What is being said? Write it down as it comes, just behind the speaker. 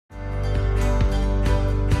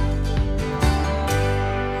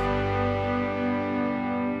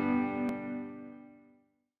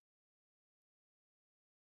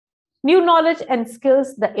New knowledge and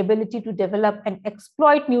skills, the ability to develop and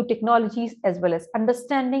exploit new technologies, as well as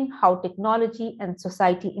understanding how technology and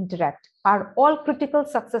society interact, are all critical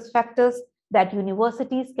success factors that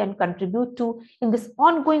universities can contribute to in this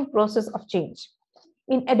ongoing process of change.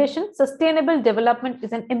 In addition, sustainable development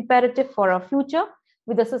is an imperative for our future,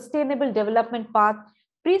 with a sustainable development path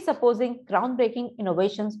presupposing groundbreaking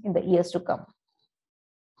innovations in the years to come.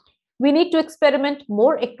 We need to experiment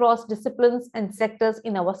more across disciplines and sectors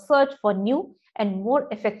in our search for new and more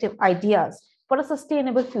effective ideas for a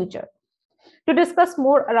sustainable future. To discuss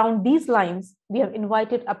more around these lines, we have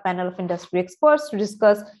invited a panel of industry experts to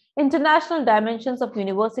discuss international dimensions of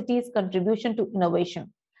universities' contribution to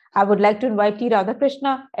innovation. I would like to invite T.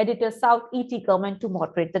 Radhakrishna, Editor, South ET Government, to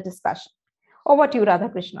moderate the discussion. Over to you,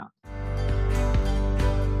 Radhakrishna.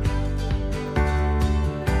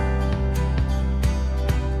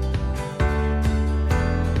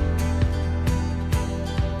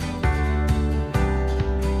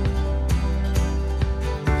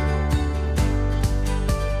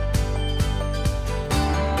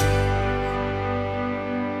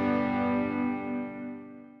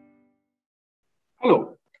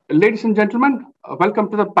 Hello, ladies and gentlemen, welcome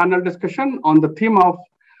to the panel discussion on the theme of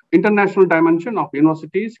International Dimension of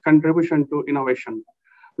Universities' Contribution to Innovation,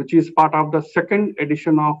 which is part of the second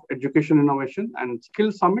edition of Education Innovation and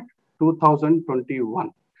Skill Summit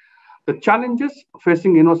 2021. The challenges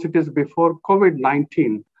facing universities before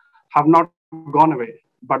COVID-19 have not gone away,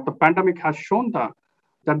 but the pandemic has shown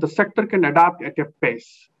that the sector can adapt at a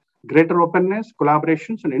pace. Greater openness,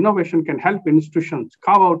 collaborations, and innovation can help institutions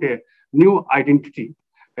carve out a new identity.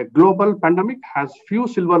 A global pandemic has few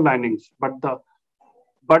silver linings, but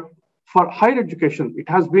for higher education, it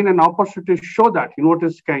has been an opportunity to show that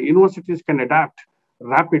universities can adapt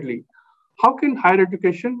rapidly. How can higher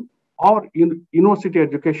education or university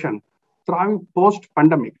education thrive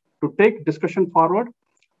post-pandemic? To take discussion forward,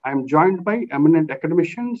 I am joined by eminent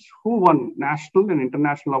academicians who won national and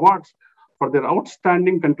international awards for their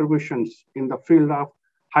outstanding contributions in the field of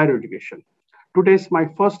higher education. Today's my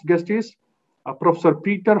first guest is Professor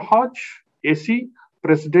Peter Hodge, AC,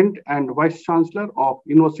 President and Vice-Chancellor of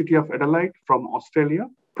University of Adelaide from Australia.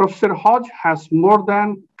 Professor Hodge has more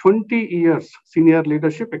than 20 years senior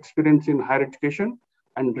leadership experience in higher education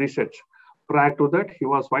and research. Prior to that, he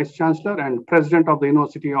was Vice-Chancellor and President of the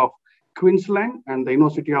University of Queensland and the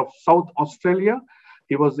University of South Australia.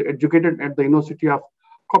 He was educated at the University of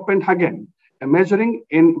Copenhagen, majoring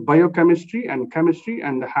in biochemistry and chemistry,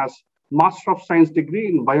 and has Master of Science degree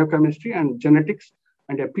in biochemistry and genetics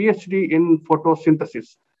and a PhD in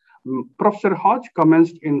photosynthesis. Professor Hodge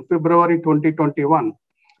commenced in February 2021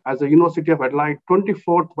 as the University of Adelaide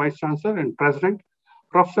 24th Vice Chancellor and President.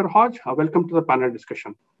 Professor Hodge, welcome to the panel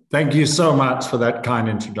discussion. Thank you so much for that kind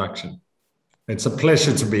introduction. It's a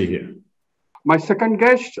pleasure to be here. My second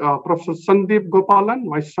guest, Professor Sandeep Gopalan,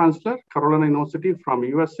 Vice Chancellor, Carolina University from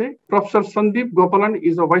USA. Professor Sandeep Gopalan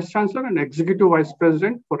is a Vice Chancellor and Executive Vice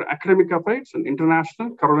President for Academic Affairs and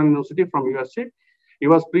International, Carolina University from USA. He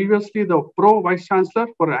was previously the Pro Vice Chancellor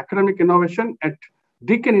for Academic Innovation at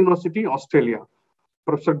Deakin University, Australia.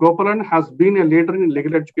 Professor Gopalan has been a leader in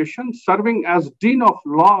legal education, serving as Dean of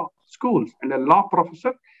Law Schools and a law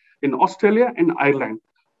professor in Australia and Ireland.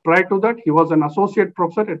 Prior to that, he was an associate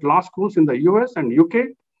professor at law schools in the US and UK.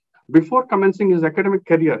 Before commencing his academic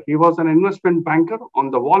career, he was an investment banker on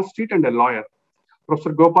the Wall Street and a lawyer.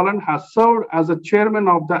 Professor Gopalan has served as the chairman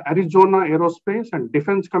of the Arizona Aerospace and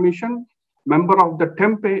Defense Commission, member of the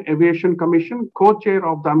Tempe Aviation Commission, co-chair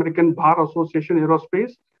of the American Bar Association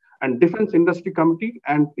Aerospace and Defense Industry Committee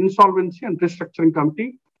and Insolvency and Restructuring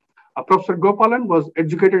Committee. Professor Gopalan was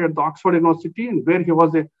educated at the Oxford University, and where he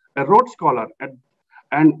was a Rhodes Scholar at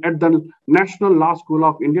the National Law School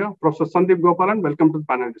of India. Professor Sandeep Gopalan, welcome to the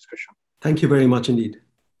panel discussion. Thank you very much indeed.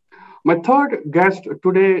 My third guest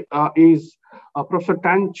today is Professor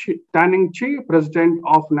Tanning Chye, President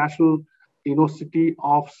of National University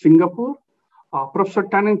of Singapore. Professor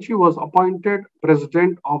Tanning Chye was appointed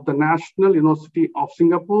President of the National University of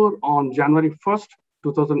Singapore on January 1st,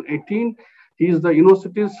 2018. He is the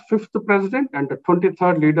university's 5th president and the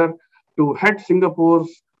 23rd leader to head Singapore's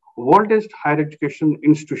oldest higher education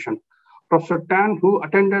institution. Professor Tan, who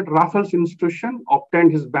attended Raffles Institution,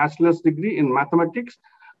 obtained his bachelor's degree in mathematics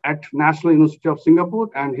at National University of Singapore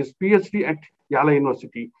and his PhD at Yale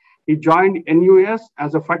University. He joined NUS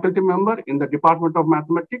as a faculty member in the Department of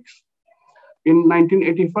Mathematics in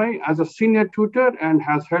 1985 as a senior tutor and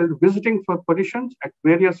has held visiting positions at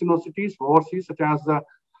various universities overseas, such as the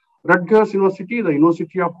Rutgers University, the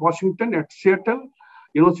University of Washington at Seattle,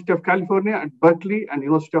 University of California at Berkeley, and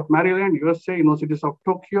University of Maryland, USA, Universities of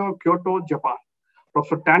Tokyo, Kyoto, Japan.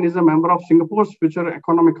 Professor Tan is a member of Singapore's Future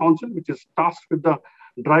Economic Council, which is tasked with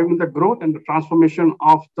driving the growth and the transformation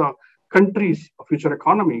of the country's future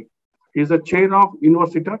economy. He is the chair of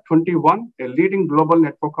Universita 21, a leading global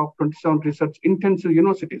network of 27 research-intensive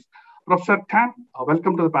universities. Professor Tan,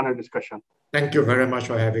 welcome to the panel discussion. Thank you very much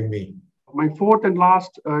for having me. My fourth and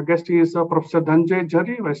last guest is Professor Dhanjay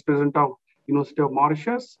JHURRY, Vice President of University of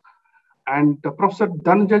Mauritius. And Professor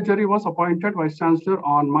Dhanjay JHURRY was appointed Vice-Chancellor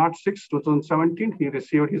on March 6, 2017. He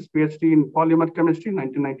received his PhD in polymer chemistry in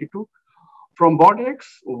 1992 from Bordeaux,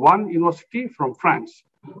 one university from France.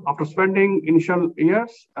 After spending initial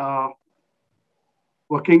years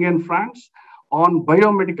working in France on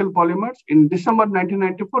biomedical polymers, in December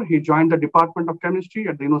 1994, he joined the Department of Chemistry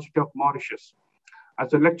at the University of Mauritius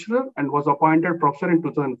as a lecturer and was appointed professor in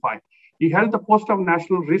 2005. He held the post of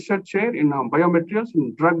National Research Chair in Biomaterials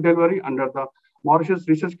and Drug Delivery under the Mauritius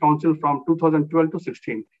Research Council from 2012 to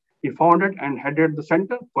 16. He founded and headed the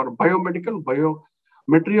Center for Biomedical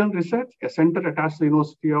Biomaterial Research, a center attached to the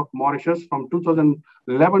University of Mauritius from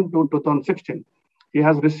 2011 to 2016. He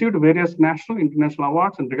has received various national and international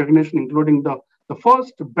awards and recognition, including the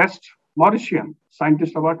first Best Mauritian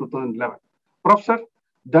Scientist Award 2011. Professor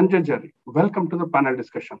Dhanjay JHURRY, welcome to the panel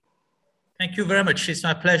discussion. Thank you very much. It's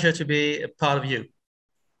my pleasure to be a part of you.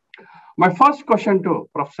 My first question to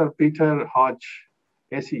Professor Peter Hodge,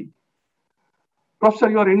 AC. Professor,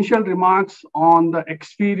 your initial remarks on the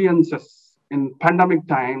experiences in pandemic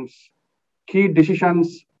times, key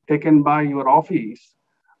decisions taken by your office,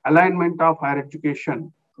 alignment of higher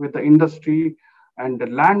education with the industry, and the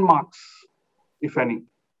landmarks, if any,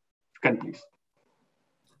 can please.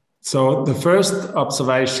 So the first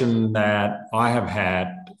observation that I have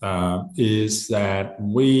had is that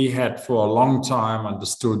we had for a long time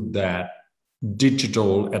understood that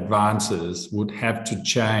digital advances would have to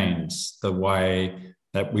change the way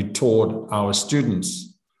that we taught our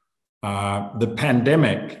students. The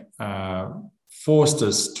pandemic forced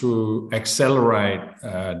us to accelerate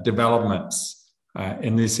developments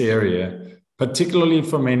in this area, particularly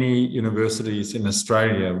for many universities in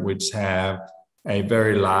Australia, which have a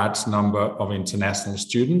very large number of international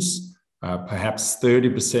students. Perhaps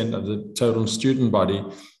 30% of the total student body,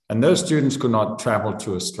 and those students could not travel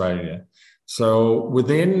to Australia. So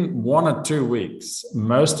within 1 or 2 weeks,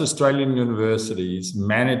 most Australian universities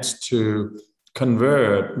managed to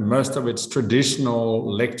convert most of its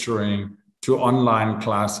traditional lecturing to online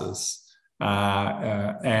classes,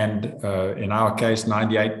 and in our case,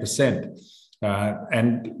 98%.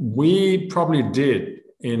 And we probably did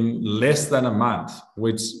in less than a month,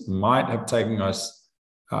 which might have taken us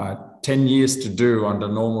 10 years to do under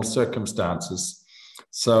normal circumstances.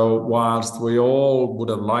 So whilst we all would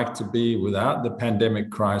have liked to be without the pandemic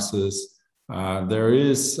crisis, there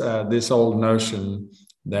is this old notion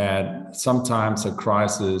that sometimes a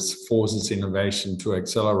crisis forces innovation to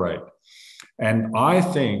accelerate. And I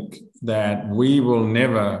think that we will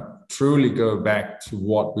never truly go back to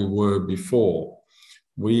what we were before.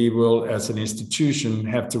 We will, as an institution,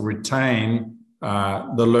 have to retain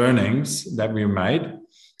the learnings that we made,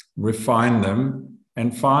 refine them,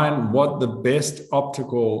 and find what the best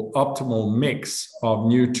optimal mix of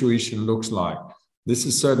new tuition looks like. This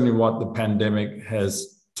is certainly what the pandemic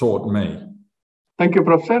has taught me. Thank you,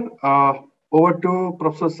 Professor. Over to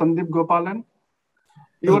Professor Sandeep Gopalan.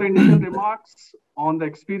 Your initial remarks on the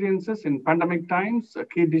experiences in pandemic times,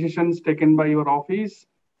 key decisions taken by your office,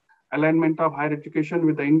 alignment of higher education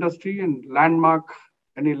with the industry, and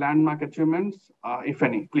any landmark achievements, if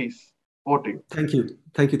any, please. Over to you. Thank you.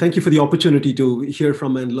 Thank you. Thank you for the opportunity to hear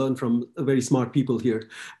from and learn from very smart people here.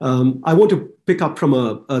 I want to pick up from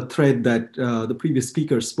a thread that the previous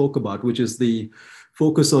speaker spoke about, which is the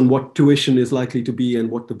focus on what tuition is likely to be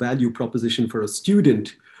and what the value proposition for a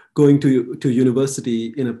student going to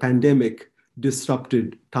university in a pandemic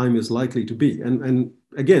disrupted time is likely to be. And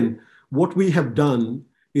again, what we have done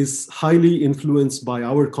is highly influenced by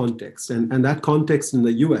our context. And that context in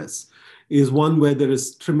the US is one where there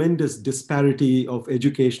is tremendous disparity of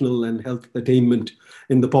educational and health attainment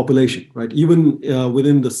in the population, right? Even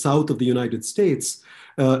within the south of the United States,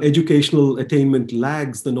 educational attainment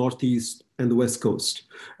lags the Northeast and the West Coast.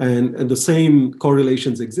 And the same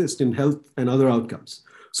correlations exist in health and other outcomes.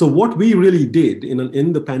 So what we really did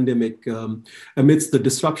in the pandemic, amidst the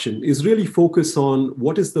disruption, is really focus on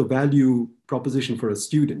what is the value proposition for a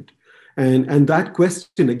student. And that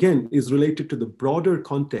question, again, is related to the broader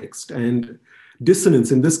context and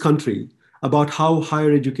dissonance in this country about how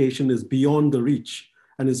higher education is beyond the reach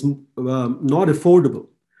and is not affordable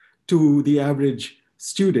to the average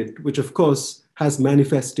student, which of course has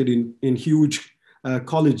manifested in huge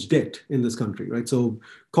college debt in this country, right? So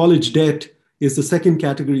college debt is the second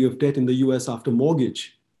category of debt in the US after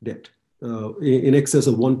mortgage debt, in excess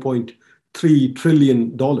of $1.3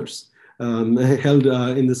 trillion held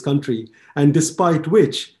in this country. And despite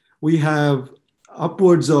which, we have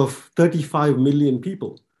upwards of 35 million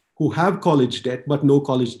people who have college debt but no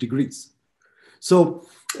college degrees. So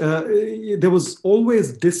there was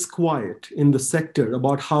always disquiet in the sector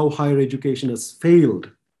about how higher education has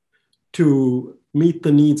failed to meet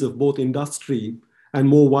the needs of both industry and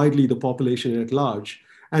more widely the population at large.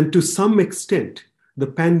 And to some extent, the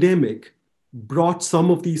pandemic brought some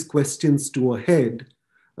of these questions to a head,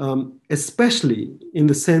 especially in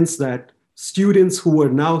the sense that students who were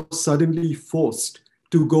now suddenly forced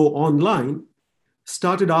to go online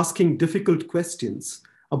started asking difficult questions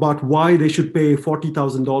about why they should pay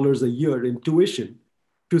 $40,000 a year in tuition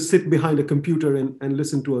to sit behind a computer and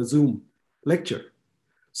listen to a Zoom lecture.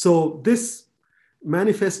 So this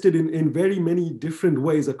manifested in very many different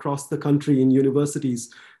ways across the country in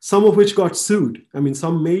universities, some of which got sued. I mean,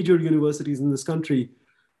 some major universities in this country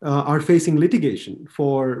are facing litigation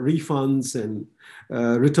for refunds and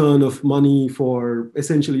return of money for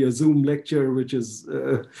essentially a Zoom lecture, which is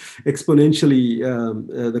exponentially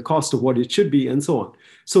the cost of what it should be, and so on.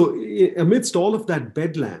 So amidst all of that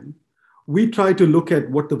bedlam, we try to look at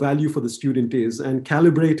what the value for the student is and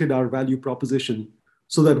calibrated our value proposition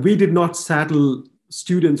so that we did not saddle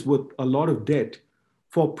students with a lot of debt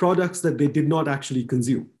for products that they did not actually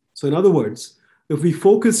consume. So in other words, if we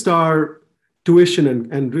focused our tuition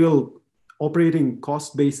and real operating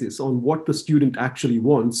cost basis on what the student actually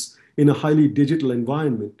wants in a highly digital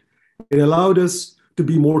environment, it allowed us to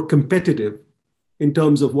be more competitive in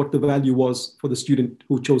terms of what the value was for the student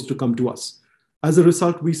who chose to come to us. As a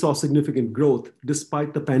result, we saw significant growth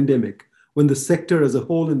despite the pandemic, when the sector as a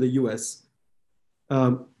whole in the US,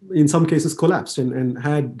 in some cases collapsed and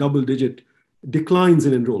had double-digit declines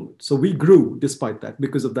in enrollment. So we grew despite that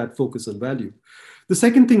because of that focus on value. The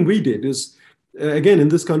second thing we did is, again, in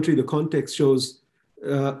this country, the context shows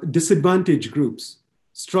disadvantaged groups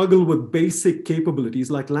struggle with basic capabilities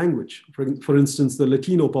like language. For instance, the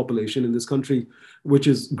Latino population in this country, which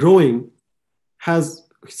is growing, has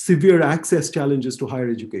severe access challenges to higher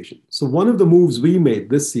education. So one of the moves we made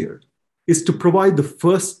this year is to provide the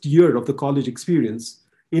first year of the college experience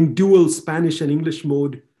in dual Spanish and English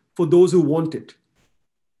mode for those who want it,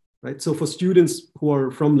 right? So for students who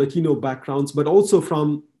are from Latino backgrounds, but also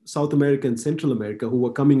from South America and Central America who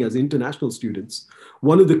were coming as international students,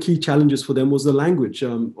 one of the key challenges for them was the language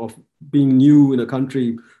of being new in a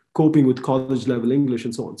country, coping with college level English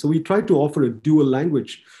and so on. So we tried to offer a dual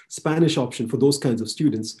language Spanish option for those kinds of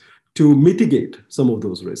students to mitigate some of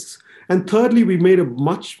those risks. And thirdly, we made a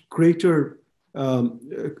much greater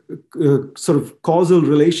sort of causal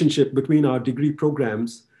relationship between our degree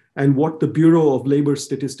programs and what the Bureau of Labor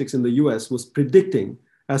Statistics in the US was predicting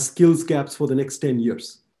as skills gaps for the next 10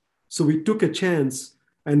 years. So we took a chance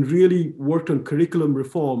and really worked on curriculum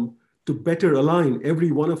reform to better align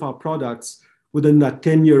every one of our products within that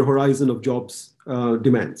 10-year horizon of jobs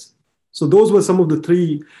demands. So those were some of the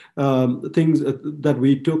three things that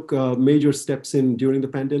we took major steps in during the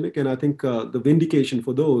pandemic. And I think the vindication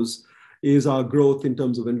for those is our growth in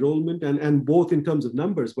terms of enrollment and both in terms of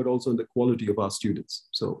numbers, but also in the quality of our students.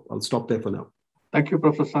 So I'll stop there for now. Thank you,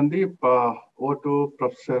 Professor Sandeep. Over to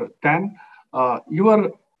Professor Tan.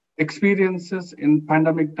 Your experiences in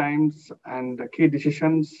pandemic times and key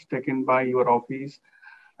decisions taken by your office,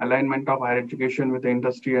 alignment of higher education with the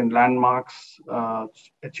industry and landmarks,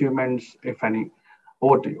 achievements, if any.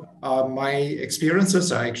 Over to you. My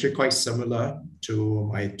experiences are actually quite similar to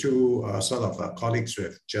my two colleagues who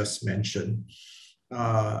have just mentioned.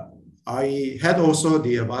 I had also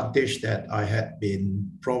the advantage that I had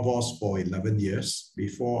been provost for 11 years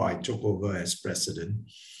before I took over as president.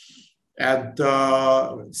 And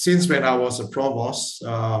since when I was a provost, we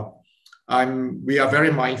are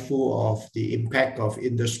very mindful of the impact of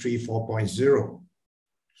Industry 4.0.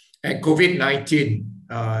 And COVID-19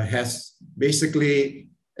 has basically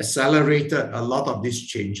accelerated a lot of these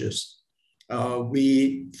changes.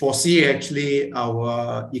 We foresee actually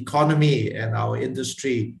our economy and our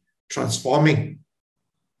industry transforming,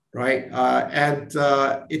 right? And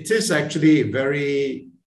it is actually very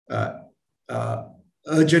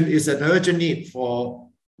urgent, it's an urgent need for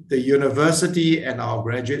the university and our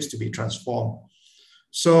graduates to be transformed.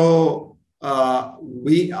 So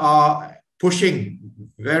we are pushing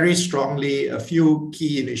very strongly a few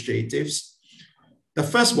key initiatives. The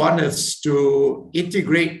first one is to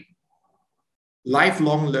integrate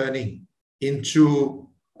lifelong learning into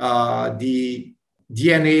the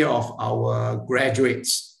DNA of our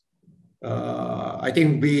graduates. I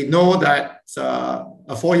think we know that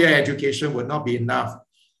a 4-year education would not be enough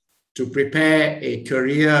to prepare a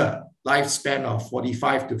career lifespan of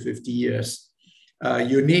 45 to 50 years.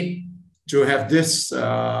 You need to have this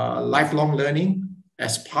lifelong learning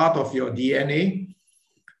as part of your DNA.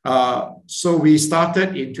 So we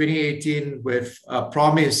started in 2018 with a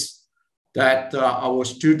promise that our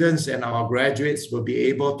students and our graduates will be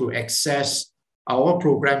able to access our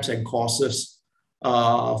programs and courses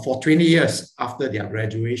for 20 years after their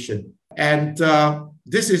graduation. And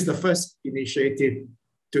this is the first initiative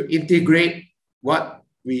to integrate what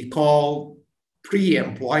we call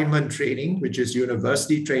pre-employment training, which is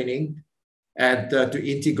university training, and to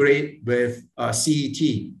integrate with CET,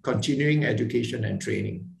 continuing education and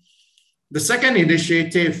training. The second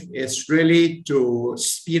initiative is really to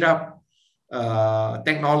speed up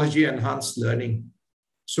technology-enhanced learning.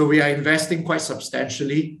 So we are investing quite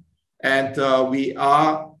substantially, and we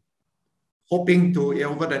are hoping to,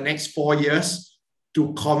 over the next 4 years,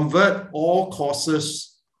 to convert all courses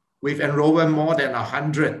with enrollment more than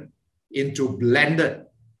 100 into blended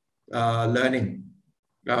learning,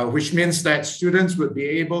 which means that students would be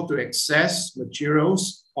able to access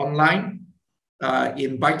materials online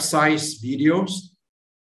in bite-sized videos,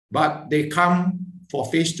 but they come for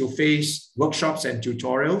face-to-face workshops and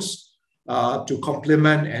tutorials to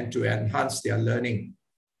complement and to enhance their learning.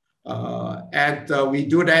 And we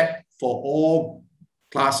do that for all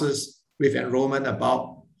classes with enrollment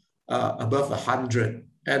above 100.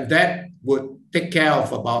 And that would take care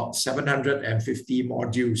of about 750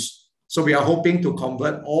 modules. So we are hoping to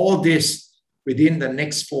convert all this within the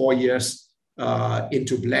next 4 years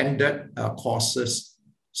into blended courses.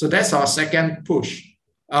 So that's our second push.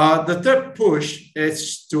 The third push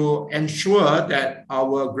is to ensure that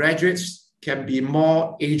our graduates can be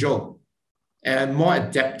more agile and more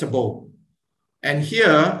adaptable. And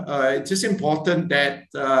here, it is important that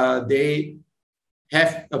they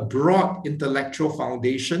have a broad intellectual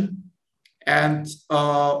foundation, and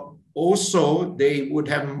also they would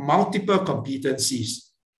have multiple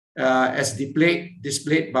competencies as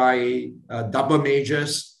displayed by double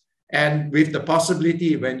majors, and with the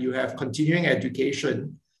possibility, when you have continuing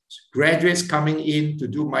education, graduates coming in to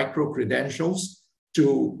do micro-credentials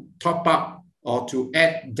to top up or to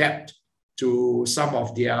add depth to some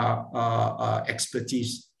of their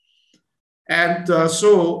expertise. And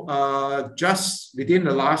so just within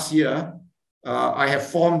the last year, I have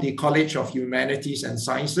formed the College of Humanities and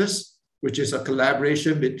Sciences, which is a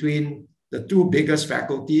collaboration between the two biggest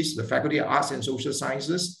faculties, the Faculty of Arts and Social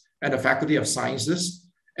Sciences and the Faculty of Sciences.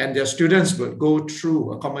 And their students will go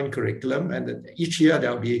through a common curriculum, and each year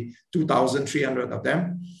there will be 2,300 of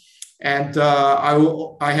them. And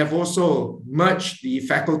I have also merged the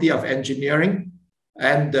Faculty of Engineering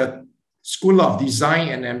and the School of Design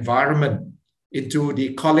and Environment into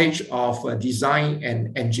the College of Design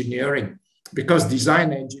and Engineering, because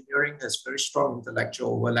design and engineering has very strong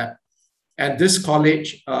intellectual overlap. And this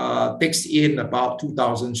college takes in about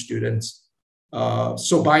 2,000 students.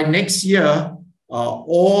 So by next year,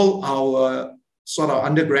 all our sort of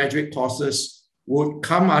undergraduate courses would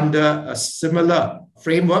come under a similar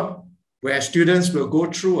framework where students will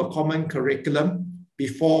go through a common curriculum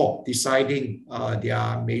before deciding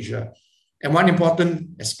their major. And one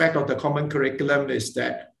important aspect of the common curriculum is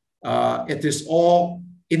that it is all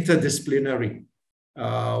interdisciplinary.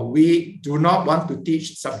 We do not want to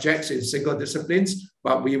teach subjects in single disciplines,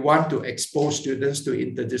 but we want to expose students to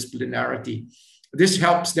interdisciplinarity. This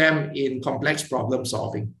helps them in complex problem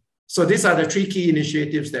solving. So these are the 3 key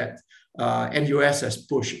initiatives that NUS has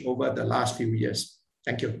pushed over the last few years.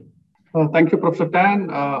 Thank you. Thank you, Professor Tan.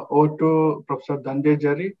 Over to Professor Dhanjay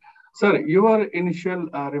JHURRY. Sir, your initial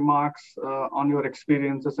remarks on your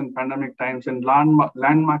experiences in pandemic times and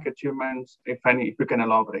landmark achievements, if any, if you can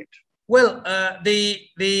elaborate. Well,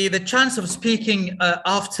 the chance of speaking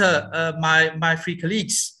after my 3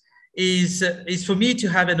 colleagues is for me to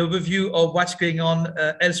have an overview of what's going on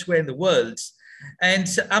elsewhere in the world. And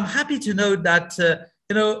I'm happy to know that,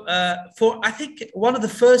 for I think one of the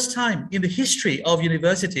first time in the history of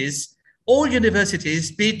universities, all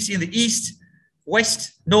universities, be it in the East,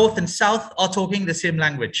 West, North, and South, are talking the same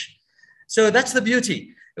language. So that's the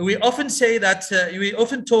beauty. We often say that we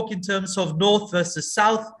often talk in terms of North versus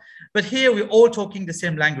South, but here we're all talking the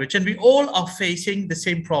same language and we all are facing the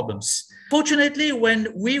same problems. Fortunately, when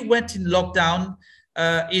we went in lockdown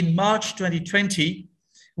in March 2020,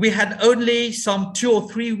 we had only some 2 or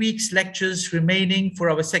 3 weeks lectures remaining for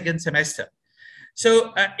our second semester.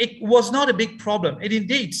 So it was not a big problem. And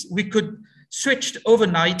indeed, we could switch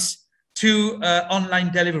overnight to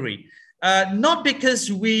online delivery. Not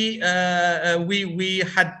because we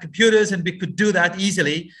had computers and we could do that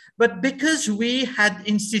easily, but because we had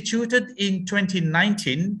instituted in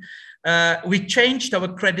 2019, we changed our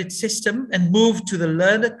credit system and moved to the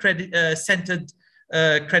learner centered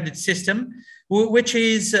credit system, which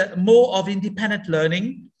is more of independent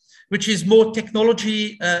learning, which is more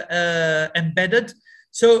technology embedded.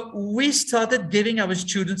 So we started giving our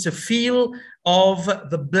students a feel of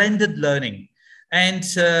the blended learning. And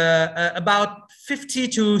about 50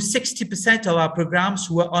 to 60% of our programs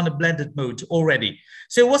were on a blended mode already.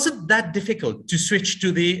 So it wasn't that difficult to switch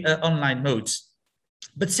to the online modes.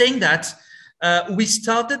 But saying that, we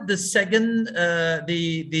started the second,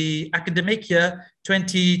 the academic year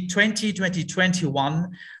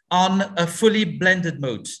 2020-2021 on a fully blended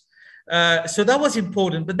mode. So that was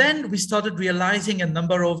important. But then we started realizing a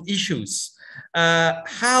number of issues,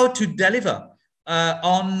 how to deliver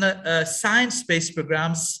on science-based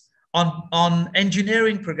programs, on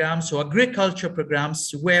engineering programs or agriculture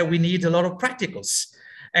programs where we need a lot of practicals.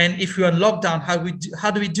 And if you're on lockdown, how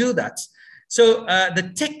do we do that? So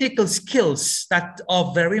the technical skills that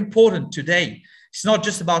are very important today, it's not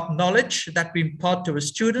just about knowledge that we impart to our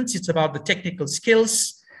students, it's about the technical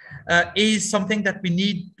skills, is something that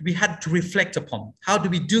we had to reflect upon. How do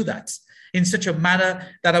we do that in such a manner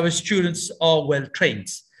that our students are well trained?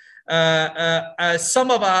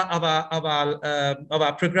 Some of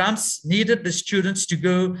our programs needed the students to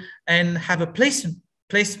go and have a placement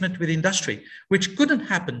with industry, which couldn't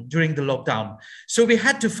happen during the lockdown. So we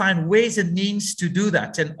had to find ways and means to do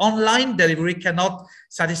that. And online delivery cannot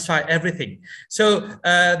satisfy everything. So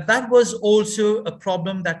that was also a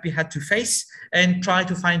problem that we had to face and try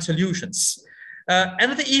to find solutions.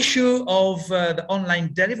 Another issue of the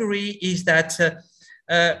online delivery is that,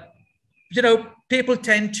 people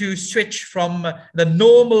tend to switch from the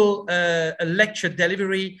normal lecture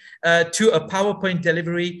delivery to a PowerPoint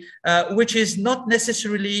delivery, which is not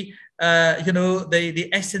necessarily, the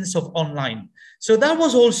essence of online. So that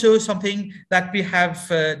was also something that we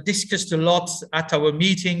have discussed a lot at our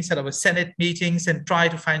meetings, at our Senate meetings, and try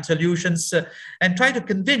to find solutions and try to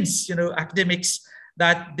convince, academics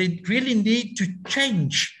that they really need to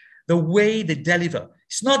change the way they deliver.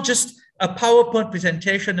 It's not just a PowerPoint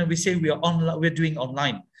presentation and we say we're doing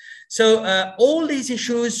online. So all these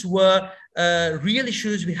issues were real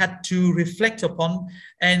issues we had to reflect upon,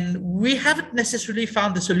 and we haven't necessarily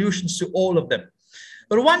found the solutions to all of them.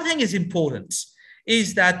 But one thing is important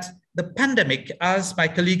is that the pandemic, as my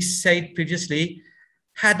colleagues said previously,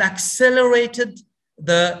 had accelerated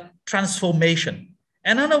the transformation.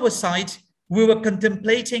 And on our side, we were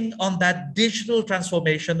contemplating on that digital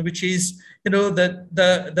transformation, which is,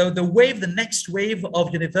 the wave, the next wave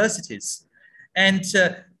of universities. And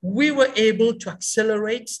we were able to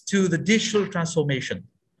accelerate to the digital transformation,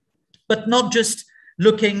 but not just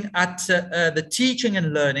looking at the teaching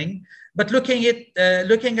and learning, but looking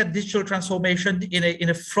at digital transformation in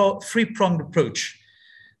a three-pronged approach,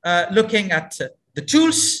 looking at the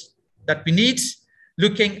tools that we need,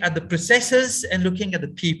 looking at the processes, and looking at the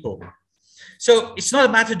people. So it's not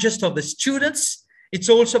a matter just of the students, it's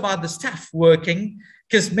also about the staff working,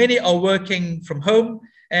 because many are working from home,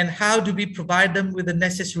 and how do we provide them with the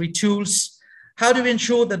necessary tools? How do we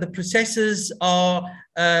ensure that the processes are,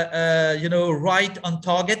 right on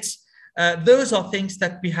target? Those are things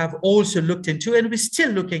that we have also looked into, and we're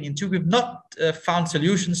still looking into. We've not found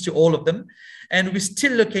solutions to all of them, and we're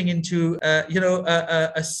still looking into,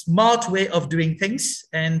 a smart way of doing things,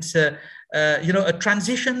 and a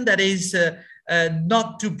transition that is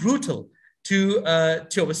not too brutal to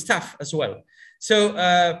our staff as well. So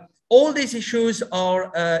all these issues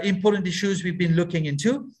are important issues we've been looking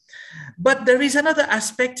into. But there is another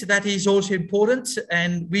aspect that is also important,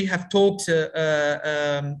 and we have talked,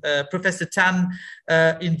 Professor Tan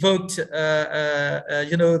invoked,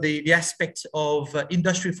 the aspect of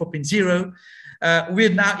Industry 4.0. We're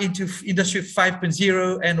now into Industry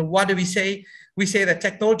 5.0, and what do we say? We say that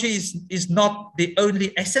technology is not the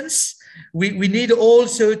only essence. We need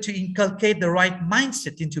also to inculcate the right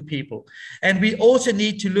mindset into people. And we also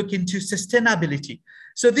need to look into sustainability.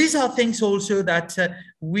 So these are things also that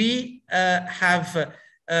we have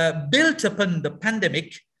built upon the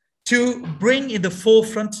pandemic to bring in the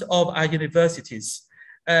forefront of our universities.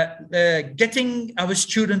 Getting our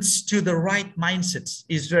students to the right mindset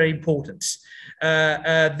is very important.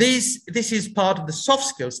 This is part of the soft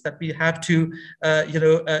skills that we have to,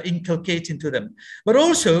 inculcate into them. But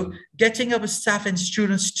also getting our staff and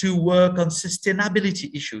students to work on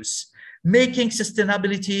sustainability issues, making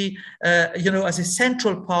sustainability, as a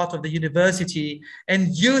central part of the university,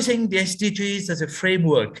 and using the SDGs as a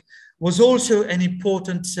framework. was also an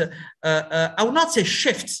important, I would not say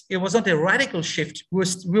shift. It was not a radical shift.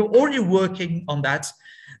 We were already working on that,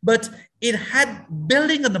 but it had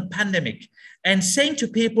building on the pandemic and saying to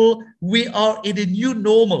people, we are in a new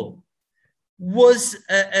normal, was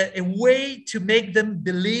a way to make them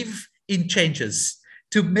believe in changes,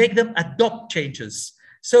 to make them adopt changes.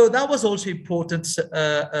 So that was also important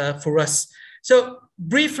for us. So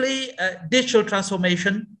briefly, digital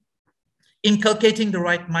transformation, inculcating the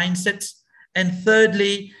right mindset, and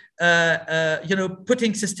thirdly,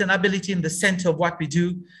 putting sustainability in the center of what we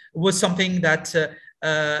do was something that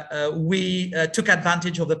we took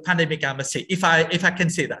advantage of the pandemic, I must say, if I can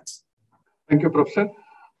say that. Thank you, Professor.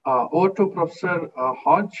 Over to Professor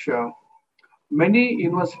Hodge. Many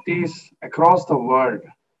universities across the world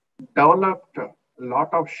developed a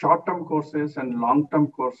lot of short-term courses and long-term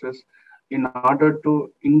courses in order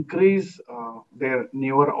to increase their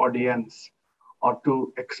newer audience or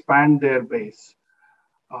to expand their base.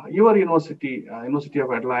 Your university, University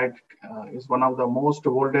of Adelaide, is one of the most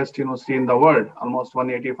oldest university in the world, almost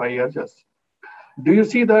 185 years. Do you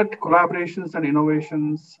see that collaborations and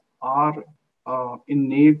innovations are in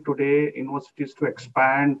need today, universities to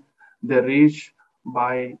expand their reach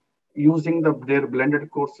by using their blended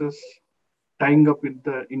courses, tying up with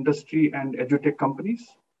the industry and edutech companies?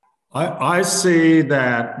 I see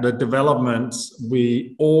that the developments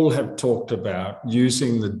we all have talked about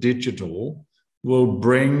using the digital will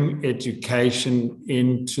bring education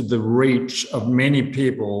into the reach of many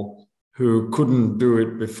people who couldn't do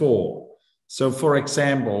it before. So, for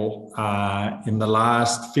example, in the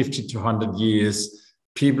last 50 to 100 years,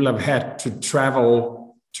 people have had to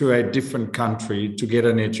travel to a different country to get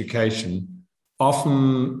an education,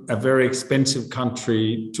 often a very expensive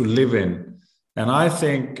country to live in. And I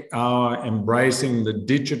think our embracing the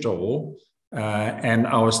digital and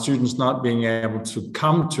our students not being able to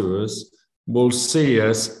come to us will see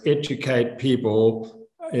us educate people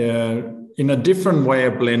in a different way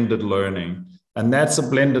of blended learning. And that's a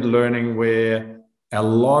blended learning where a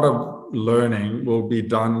lot of learning will be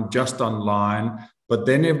done just online, but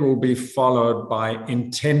then it will be followed by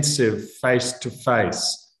intensive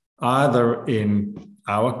face-to-face, either in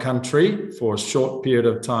our country for a short period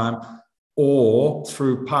of time or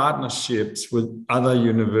through partnerships with other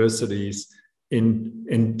universities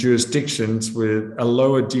in jurisdictions with a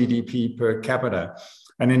lower GDP per capita.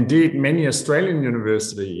 And indeed, many Australian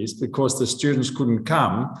universities, because the students couldn't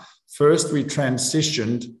come, first we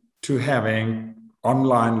transitioned to having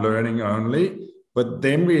online learning only, but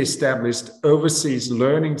then we established overseas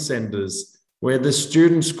learning centers where the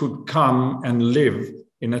students could come and live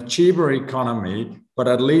in a cheaper economy, but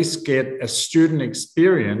at least get a student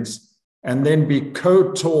experience and then be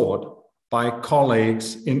co-taught by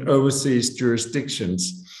colleagues in overseas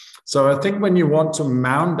jurisdictions. So I think when you want to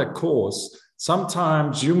mount a course,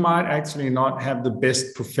 sometimes you might actually not have the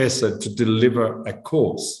best professor to deliver a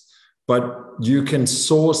course, but you can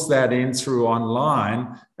source that in through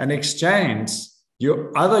online and exchange.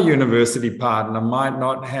 Your other university partner might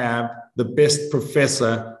not have the best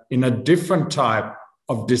professor in a different type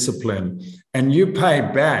of discipline, and you pay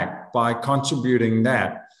back by contributing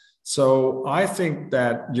that. So I think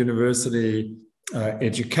that university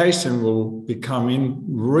education will become in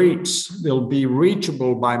reach. They'll be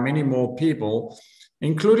reachable by many more people,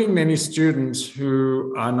 including many students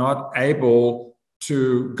who are not able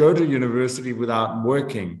to go to university without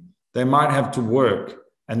working. They might have to work,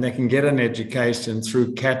 and they can get an education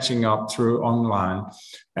through catching up through online.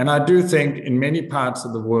 And I do think in many parts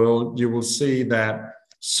of the world, you will see that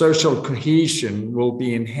social cohesion will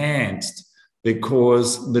be enhanced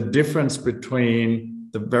because the difference between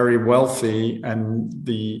the very wealthy and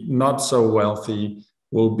the not so wealthy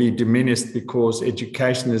will be diminished because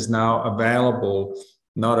education is now available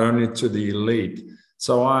not only to the elite.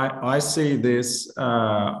 So I see this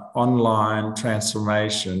online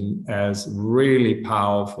transformation as really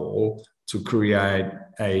powerful to create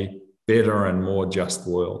a better and more just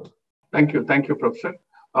world. Thank you, Professor.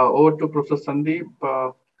 Over to Professor Sandeep.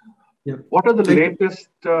 What are the latest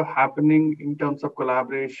happening in terms of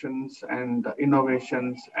collaborations and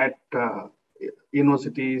innovations at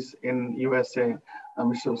universities in USA,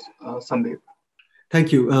 Mr. Sandeep?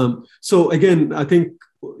 Thank you. So again, I think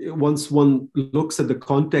once one looks at the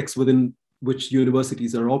context within which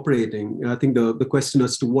universities are operating, I think the question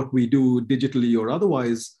as to what we do digitally or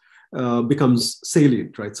otherwise becomes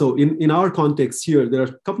salient, right? So in our context here, there are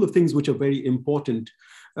a couple of things which are very important,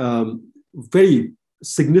 very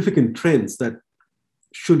significant trends that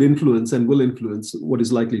should influence and will influence what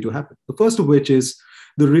is likely to happen. The first of which is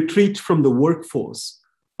the retreat from the workforce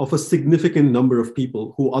of a significant number of people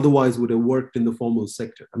who otherwise would have worked in the formal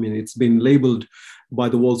sector. I mean, it's been labeled by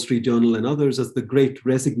the Wall Street Journal and others as the Great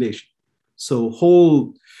Resignation. So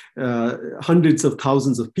whole hundreds of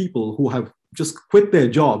thousands of people who have just quit their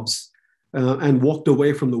jobs and walked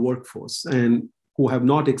away from the workforce, and who have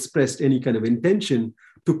not expressed any kind of intention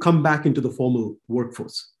to come back into the formal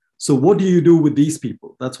workforce. So what do you do with these people?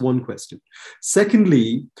 That's one question.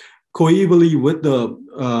 Secondly, coevally with the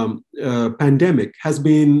pandemic has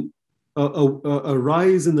been a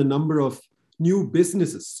rise in the number of new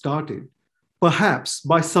businesses started, perhaps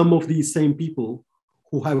by some of these same people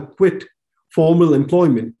who have quit formal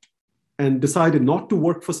employment and decided not to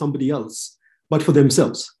work for somebody else, but for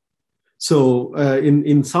themselves. So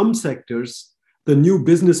in some sectors, the new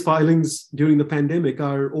business filings during the pandemic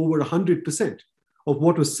are over 100% of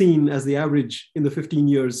what was seen as the average in the 15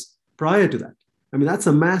 years prior to that. I mean, that's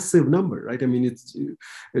a massive number, right? I mean, it's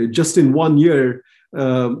just in 1 year,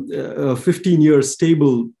 a 15-year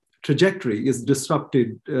stable trajectory is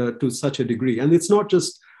disrupted to such a degree. And it's not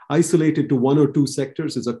just isolated to one or two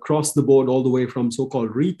sectors, it's across the board, all the way from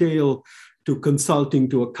so-called retail to consulting,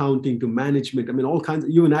 to accounting, to management. I mean, all kinds,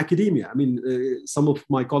 even academia. I mean, some of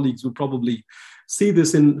my colleagues would probably see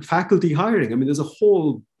this in faculty hiring. I mean, there's a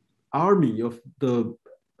whole army of the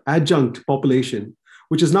adjunct population,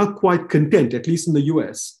 which is not quite content, at least in the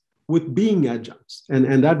US, with being adjuncts.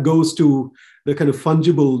 And that goes to the kind of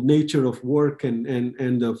fungible nature of work and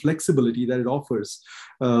the flexibility that it offers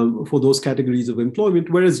for those categories of employment.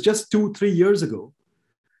 Whereas just 2-3 years ago,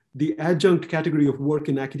 the adjunct category of work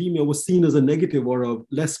in academia was seen as a negative or a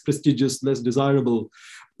less prestigious, less desirable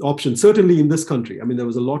option, certainly in this country. I mean, there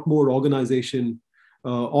was a lot more organization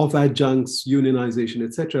of adjuncts, unionization,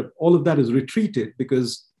 etc. All of that is retreated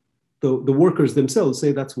because the workers themselves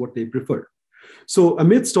say that's what they prefer. So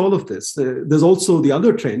amidst all of this, there's also the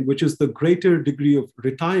other trend, which is the greater degree of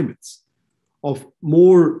retirements of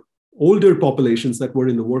more older populations that were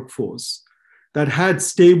in the workforce that had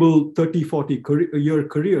stable 30, 40-year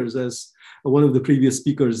careers, as one of the previous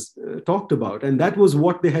speakers talked about. And that was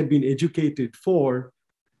what they had been educated for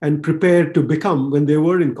and prepared to become when they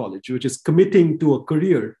were in college, which is committing to a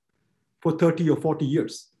career for 30 or 40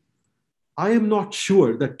 years. I am not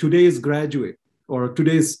sure that today's graduate or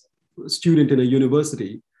today's student in a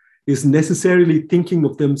university is necessarily thinking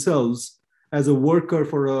of themselves as a worker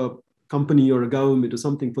for a company or a government or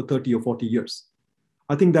something for 30 or 40 years.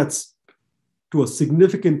 I think that's, to a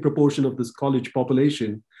significant proportion of this college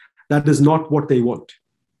population, that is not what they want.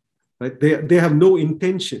 Right? They have no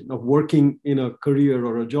intention of working in a career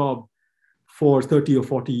or a job for 30 or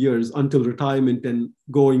 40 years until retirement and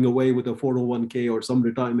going away with a 401k or some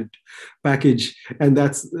retirement package. And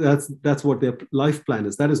that's what their life plan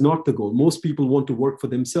is. That is not the goal. Most people want to work for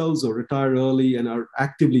themselves or retire early and are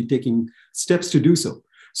actively taking steps to do so.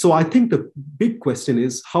 So I think the big question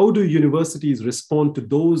is, how do universities respond to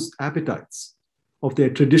those appetites of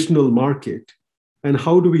their traditional market, and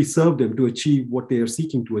how do we serve them to achieve what they are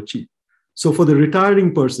seeking to achieve? So for the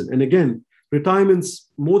retiring person, and again,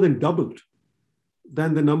 retirement's more than doubled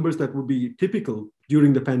than the numbers that would be typical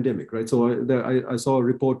during the pandemic, right? So I saw a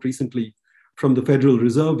report recently from the Federal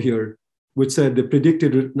Reserve here, which said the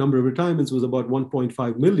predicted number of retirements was about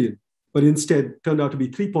 1.5 million, but instead turned out to be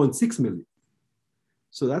 3.6 million.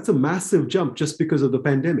 So that's a massive jump just because of the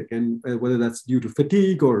pandemic, and whether that's due to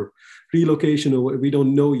fatigue or relocation, or we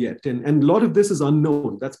don't know yet. And a lot of this is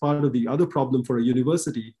unknown. That's part of the other problem for a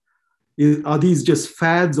university. Are these just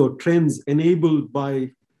fads or trends enabled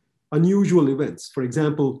by unusual events? For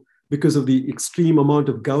example, because of the extreme amount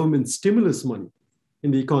of government stimulus money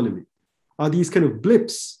in the economy. Are these kind of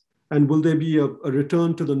blips, and will there be a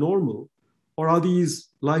return to the normal? Or are these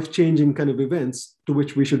life-changing kind of events to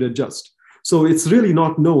which we should adjust? So it's really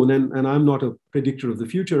not known, and I'm not a predictor of the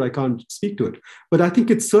future, I can't speak to it. But I think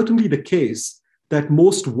it's certainly the case that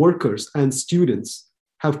most workers and students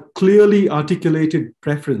have clearly articulated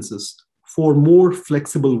preferences for more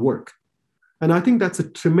flexible work. And I think that's a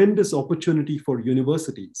tremendous opportunity for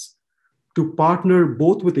universities to partner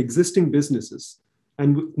both with existing businesses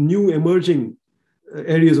and with new emerging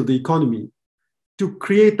areas of the economy to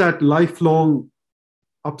create that lifelong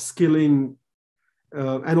upskilling,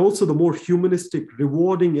 and also the more humanistic,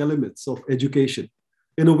 rewarding elements of education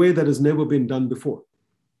in a way that has never been done before.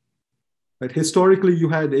 Right? Historically, you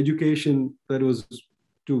had education that was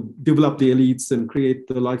to develop the elites and create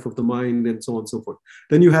the life of the mind and so on and so forth.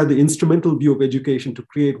 Then you had the instrumental view of education to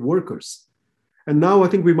create workers. And now I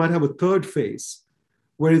think we might have a third phase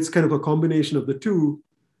where it's kind of a combination of the two.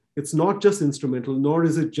 It's not just instrumental, nor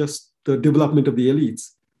is it just the development of the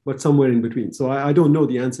elites, but somewhere in between. So I don't know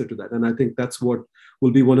the answer to that. And I think that's what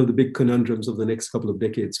will be one of the big conundrums of the next couple of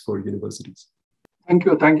decades for universities. Thank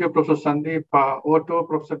you, Professor Sandeep. Over to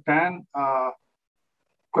Professor Tan.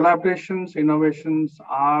 Collaborations, innovations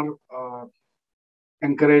are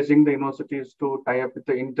encouraging the universities to tie up with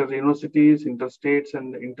the inter-universities, interstates,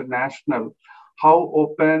 and international. How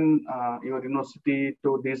open your university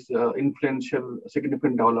to these influential,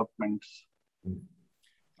 significant developments?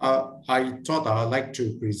 I thought I'd like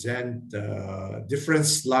to present a different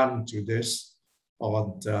slant to this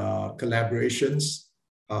on collaborations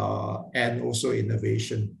and also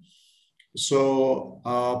innovation. So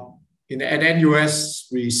at NUS,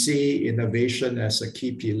 we see innovation as a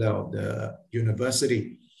key pillar of the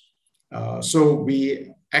university. So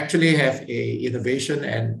we actually have a innovation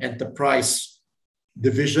and enterprise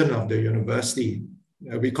division of the university.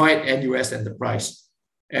 We call it NUS Enterprise.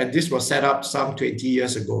 And this was set up some 20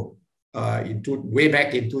 years ago, way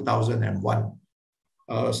back in 2001.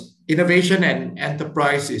 Innovation and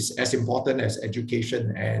enterprise is as important as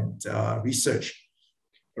education and research,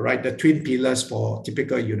 right? The twin pillars for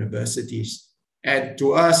typical universities. And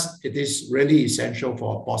to us, it is really essential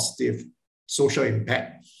for positive social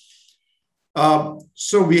impact.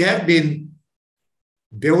 So we have been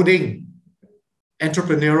building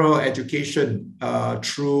entrepreneurial education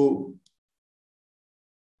through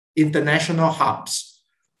international hubs.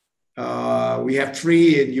 We have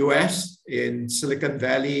 3 in US, in Silicon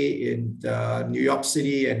Valley, in New York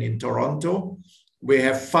City, and in Toronto. We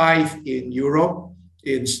have 5 in Europe,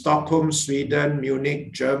 in Stockholm, Sweden,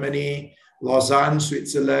 Munich, Germany, Lausanne,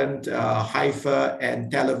 Switzerland, Haifa,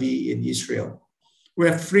 and Tel Aviv in Israel. We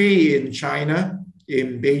have 3 in China,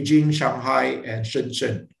 in Beijing, Shanghai, and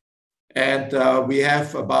Shenzhen. And we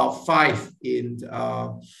have about 5 in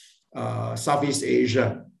Southeast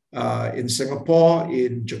Asia, in Singapore,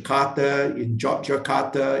 in Jakarta, in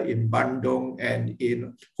Yogyakarta, in Bandung, and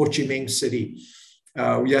in Ho Chi Minh City.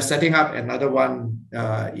 We are setting up another one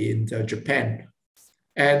in Japan.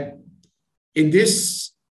 And in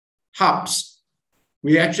these hubs,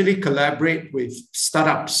 we actually collaborate with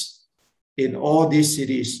startups in all these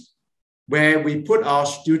cities, where we put our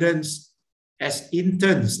students as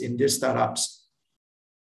interns in these startups.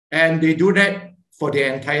 And they do that for the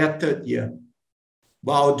entire 3rd year,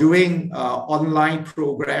 while doing online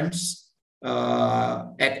programs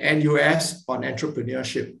at NUS on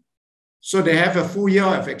entrepreneurship. So they have a full year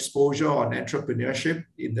of exposure on entrepreneurship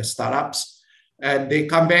in the startups, and they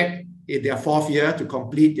come back in their 4th year to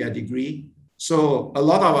complete their degree. So a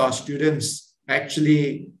lot of our students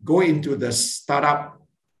actually go into the startup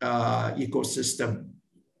ecosystem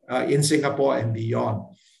in Singapore and beyond.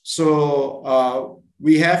 So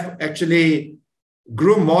we have actually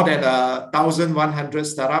grew more than 1,100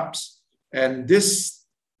 startups, and these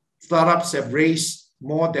startups have raised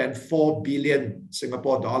more than 4 billion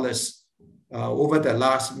Singapore dollars over the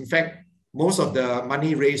last, in fact, most of the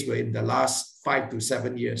money raised were in the last 5 to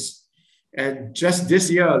 7 years. And just this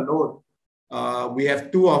year alone, we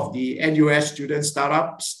have 2 of the NUS student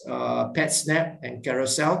startups, PetSnap and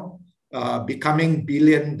Carousel, becoming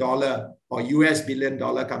billion-dollar or US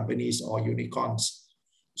billion-dollar companies or unicorns.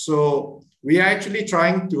 So we are actually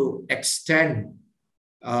trying to extend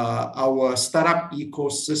our startup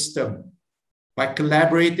ecosystem by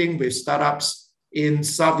collaborating with startups in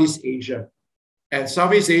Southeast Asia. And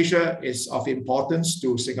Southeast Asia is of importance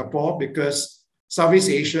to Singapore because Southeast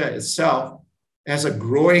Asia itself has a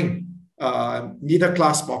growing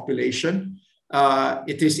middle-class population.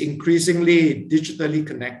 It is increasingly digitally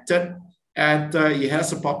connected, and it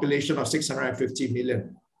has a population of 650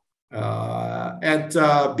 million.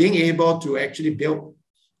 Being able to actually build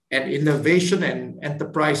an innovation and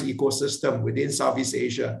enterprise ecosystem within Southeast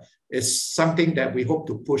Asia is something that we hope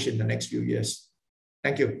to push in the next few years.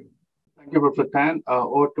 Thank you. Thank you, Professor Tan.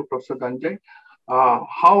 Over to Professor Dhanjay.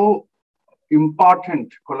 How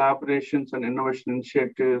important collaborations and innovation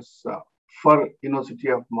initiatives for University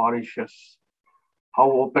of Mauritius?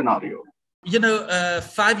 How open are you? You know,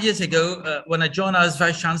 5 years ago, when I joined as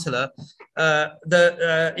Vice-Chancellor,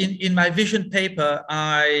 in my vision paper,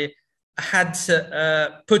 I had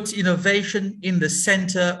put innovation in the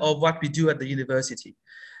center of what we do at the university.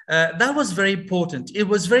 That was very important. It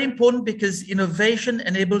was very important because innovation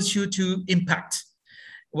enables you to impact,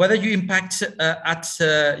 whether you impact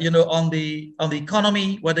on the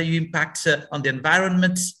economy, whether you impact on the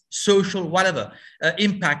environment, social, whatever,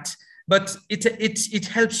 impact. But it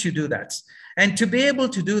helps you do that. And to be able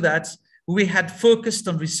to do that, we had focused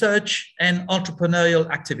on research and entrepreneurial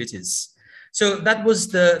activities. So that was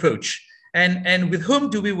the approach. And with whom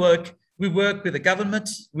do we work? we work with the government,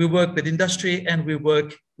 we work with industry, and we work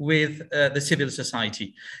with the civil society.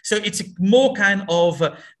 So it's more kind of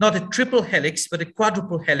not a triple helix, but a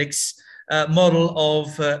quadruple helix model of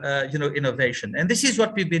innovation. And this is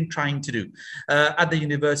what we've been trying to do at the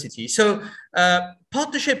university. So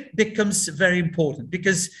partnership becomes very important,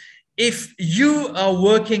 because if you are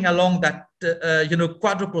working along that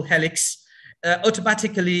quadruple helix,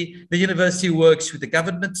 automatically the university works with the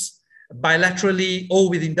governments bilaterally, or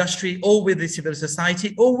with industry, or with the civil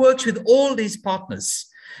society, or works with all these partners.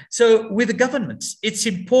 So with the governments, it's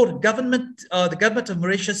important. The government of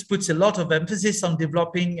Mauritius puts a lot of emphasis on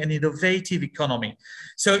developing an innovative economy.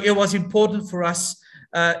 So it was important for us,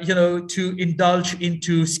 to indulge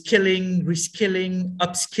into skilling, reskilling,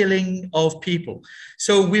 upskilling of people.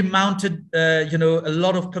 So we mounted, a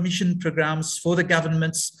lot of commission programs for the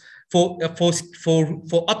governments for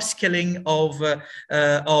upskilling of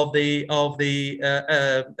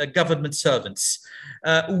the government servants.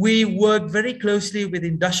 We work very closely with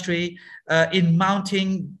industry in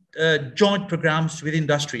mounting joint programs with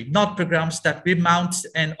industry, not programs that we mount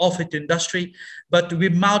and offer to industry, but we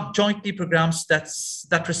mount jointly programs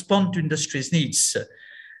that respond to industry's needs.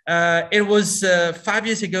 It was 5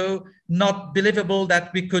 years ago not believable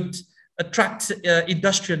that we could attract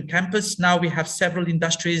industry on campus. Now we have several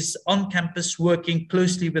industries on campus working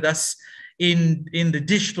closely with us in the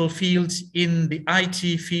digital field, in the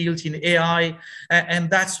IT field, in AI, and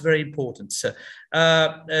that's very important.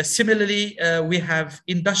 Similarly, we have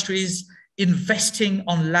industries investing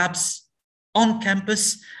on labs on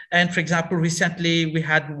campus. And for example, recently we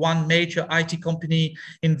had one major IT company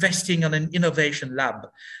investing on an innovation lab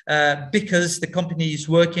because the company is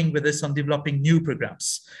working with us on developing new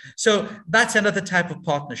programs. So that's another type of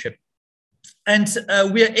partnership. And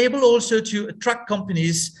we are able also to attract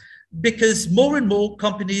companies because more and more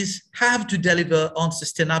companies have to deliver on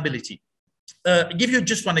sustainability. I'll give you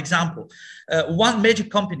just one example. One major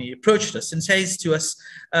company approached us and says to us,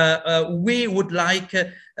 we would like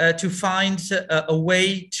to find a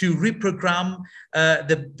way to reprogram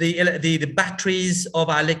the batteries of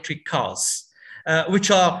our electric cars,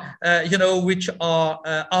 which are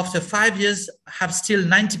after 5 years have still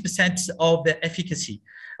 90% of their efficacy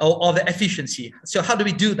or the efficiency. So how do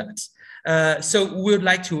we do that? So we would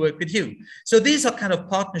like to work with you. So these are kind of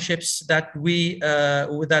partnerships that we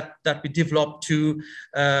develop to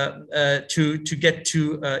get to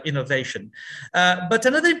innovation. But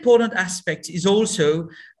another important aspect is also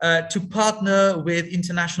to partner with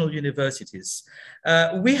international universities.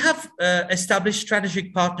 We have established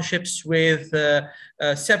strategic partnerships with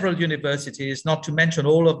several universities, not to mention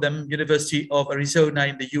all of them: University of Arizona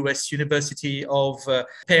in the US, University of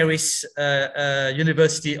Paris,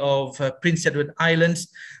 University of Prince Edward Island,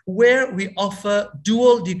 where we offer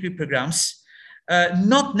dual degree programs,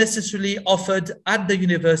 not necessarily offered at the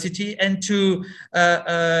university. And to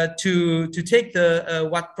take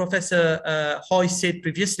what Professor Chye said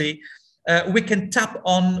previously, we can tap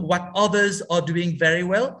on what others are doing very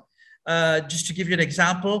well. Just to give you an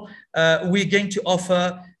example, we're going to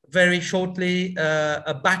offer very shortly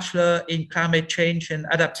a bachelor in climate change and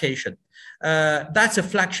adaptation. That's a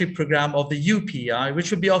flagship program of the UPI, which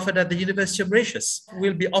will be offered at the University of Mauritius.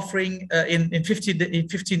 We'll be offering in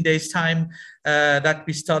 15 days' time that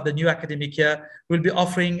we start the new academic year, we'll be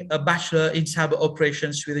offering a bachelor in cyber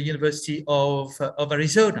operations with the University of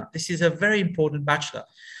Arizona. This is a very important bachelor.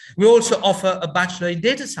 We also offer a bachelor in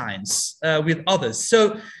data science with others.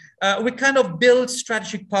 So we kind of build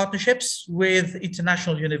strategic partnerships with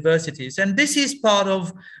international universities. And this is part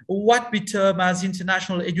of what we term as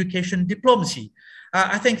international education diplomacy.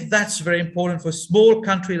 I think that's very important for a small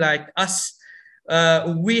country like us.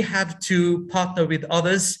 We have to partner with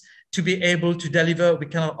others to be able to deliver. We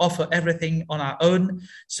cannot offer everything on our own.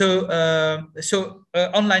 So,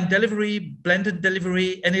 online delivery, blended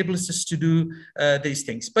delivery enables us to do these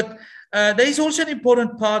things. But there is also an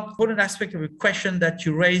important aspect of a question that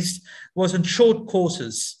you raised was on short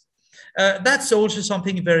courses. That's also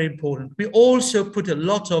something very important. We also put a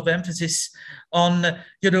lot of emphasis on,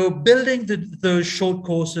 building those short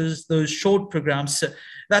courses, those short programs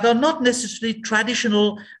that are not necessarily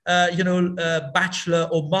traditional, bachelor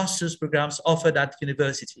or master's programs offered at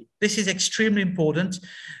university. This is extremely important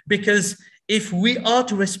because if we are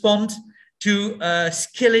to respond to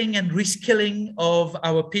skilling and reskilling of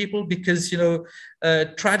our people, because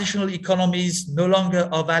traditional economies no longer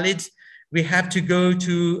are valid, We have to go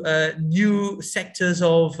to new sectors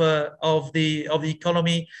of the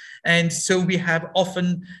economy, and so we have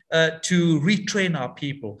often to retrain our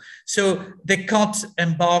people. So they can't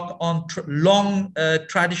embark on long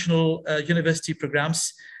traditional university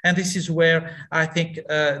programs, and this is where I think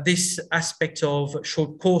this aspect of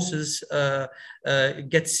short courses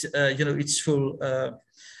gets its full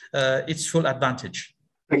advantage.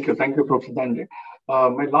 Thank you, Professor Dhanjay.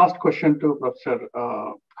 My last question to Professor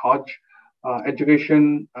Hodge.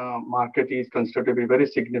 Education market is considered to be very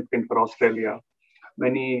significant for Australia.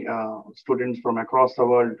 Many students from across the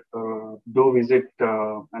world do visit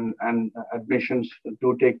and admissions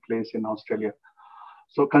do take place in Australia.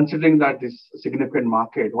 So considering that this significant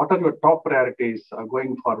market, what are your top priorities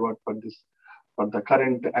going forward for the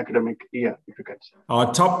current academic year, if you can say?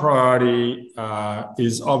 Our top priority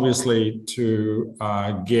is obviously to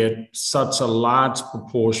get such a large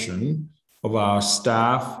proportion of our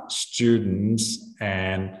staff, students,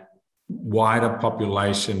 and wider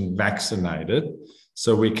population vaccinated,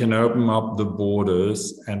 so we can open up the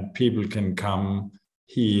borders and people can come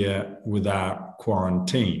here without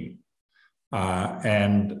quarantine. We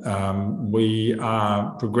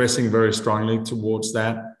are progressing very strongly towards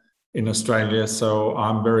that in Australia. So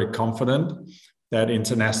I'm very confident that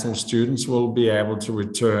international students will be able to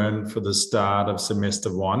return for the start of semester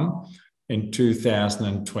 1 in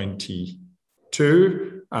 2022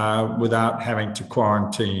 without having to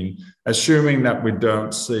quarantine, assuming that we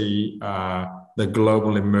don't see the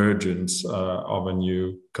global emergence of a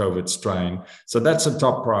new COVID strain. So that's a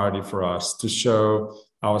top priority for us, to show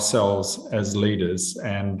ourselves as leaders,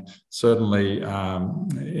 and certainly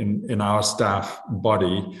in our staff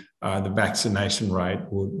body, the vaccination rate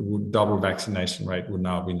double vaccination rate would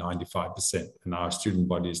now be 95%, and our student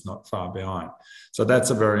body is not far behind. So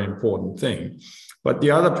that's a very important thing. But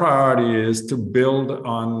the other priority is to build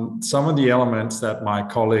on some of the elements that my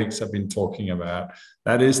colleagues have been talking about.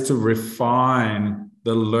 That is to refine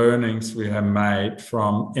the learnings we have made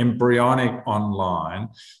from embryonic online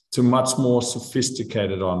to much more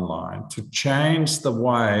sophisticated online, to change the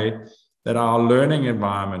way that our learning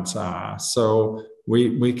environments are. So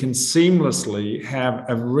we can seamlessly have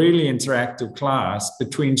a really interactive class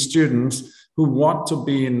between students who want to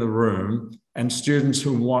be in the room and students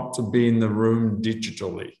who want to be in the room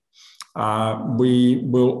digitally. We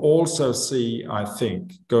will also see, I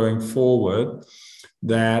think, going forward,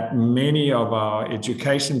 that many of our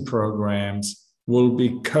education programs will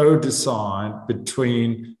be co-designed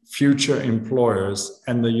between future employers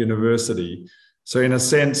and the university. So in a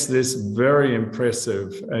sense, this very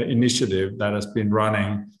impressive initiative that has been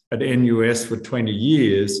running at NUS for 20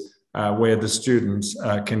 years, where the students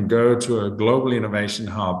can go to a global innovation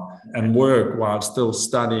hub and work while still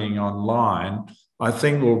studying online, I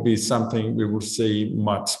think will be something we will see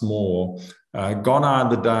much more. Gone are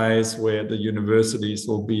the days where the universities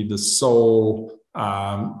will be the sole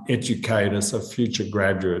educators of future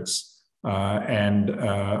graduates.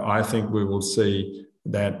 I think we will see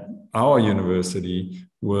that our university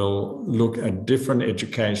will look at different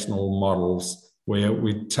educational models where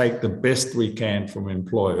we take the best we can from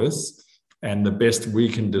employers and the best we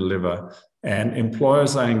can deliver. And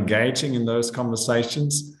employers are engaging in those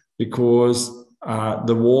conversations because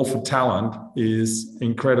the war for talent is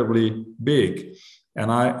incredibly big. And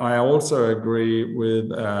I also agree with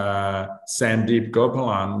Sandeep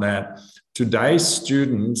Gopalan that today's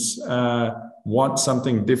students want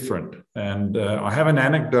something different. And I have an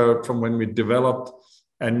anecdote from when we developed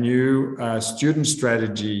a new student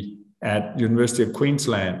strategy at University of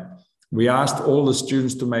Queensland. We asked all the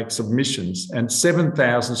students to make submissions, and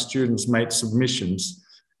 7,000 students made submissions,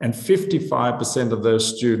 and 55% of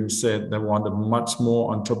those students said they wanted much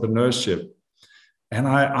more entrepreneurship. And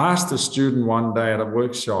I asked a student one day at a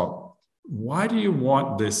workshop, why do you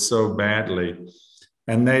want this so badly?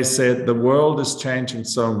 And they said, the world is changing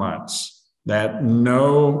so much that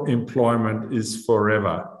no employment is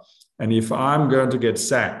forever. And if I'm going to get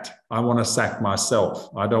sacked, I want to sack myself.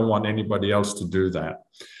 I don't want anybody else to do that.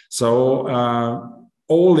 So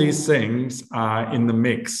all these things are in the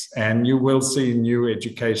mix, and you will see new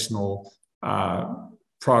educational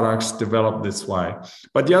products develop this way.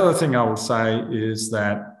 But the other thing I will say is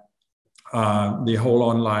that the whole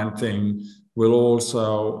online thing will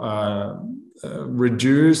also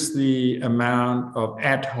reduce the amount of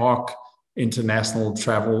ad hoc international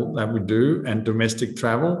travel that we do and domestic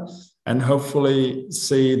travel, and hopefully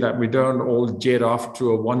see that we don't all jet off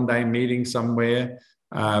to a one-day meeting somewhere,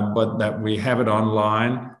 but that we have it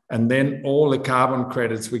online, and then all the carbon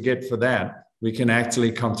credits we get for that, we can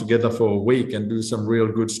actually come together for a week and do some real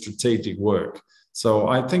good strategic work. So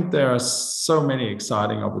I think there are so many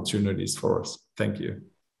exciting opportunities for us. Thank you.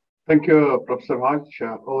 Thank you, Professor Raj.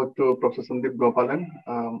 Over to Professor Sandeep Gopalan.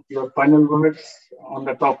 Your final words on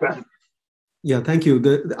the top end. Yeah, thank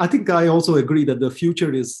you. I think I also agree that the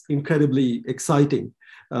future is incredibly exciting.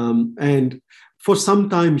 And for some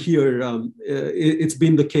time here, it's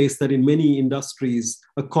been the case that in many industries,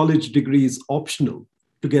 a college degree is optional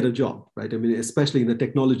to get a job, right? I mean, especially in the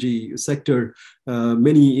technology sector,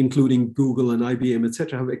 many, including Google and IBM, et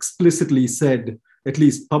cetera, have explicitly said, at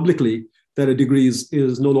least publicly, that a degree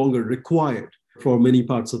is no longer required for many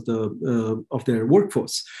parts of their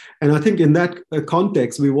workforce. And I think in that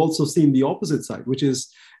context, we've also seen the opposite side, which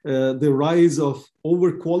is the rise of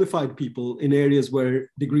overqualified people in areas where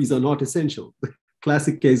degrees are not essential. The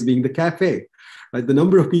classic case being the cafe, right? The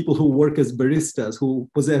number of people who work as baristas who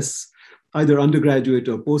possess either undergraduate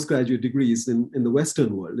or postgraduate degrees in the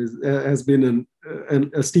Western world has been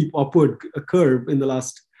a steep upward curve in the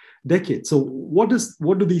last decade. So what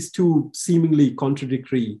do these two seemingly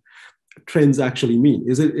contradictory trends actually mean?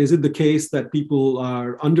 Is it the case that people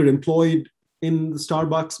are underemployed in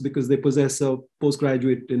Starbucks because they possess a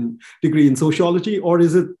postgraduate degree in sociology, or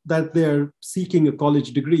is it that they're seeking a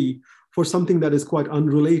college degree for something that is quite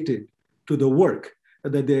unrelated to the work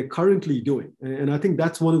that they're currently doing? And I think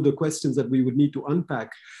that's one of the questions that we would need to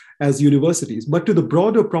unpack as universities. But to the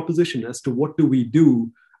broader proposition as to what do we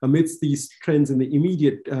do amidst these trends in the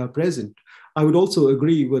immediate present, I would also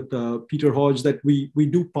agree with Peter Hodge that we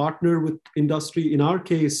do partner with industry. In our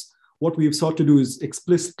case, what we've sought to do is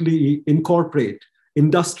explicitly incorporate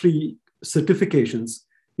industry certifications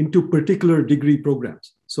into particular degree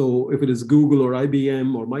programs. So if it is Google or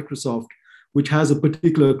IBM or Microsoft, which has a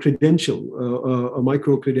particular credential, a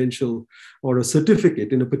micro credential or a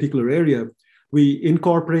certificate in a particular area, we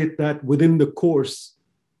incorporate that within the course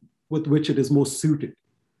with which it is most suited.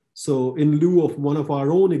 So in lieu of one of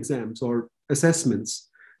our own exams or assessments,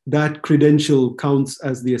 that credential counts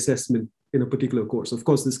as the assessment in a particular course. Of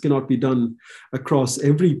course, this cannot be done across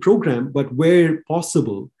every program, but where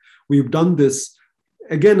possible, we've done this,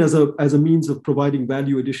 again, as a means of providing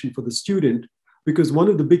value addition for the student, because one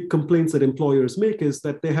of the big complaints that employers make is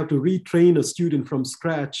that they have to retrain a student from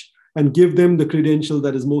scratch and give them the credential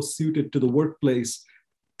that is most suited to the workplace,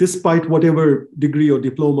 despite whatever degree or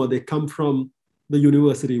diploma they come from the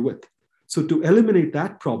university with. So to eliminate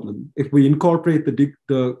that problem, if we incorporate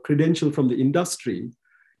the credential from the industry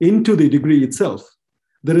into the degree itself,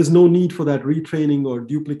 there is no need for that retraining or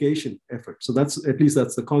duplication effort. So that's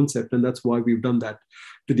the concept, and that's why we've done that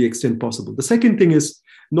to the extent possible. The second thing is,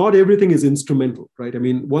 not everything is instrumental, right? I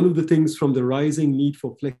mean, one of the things from the rising need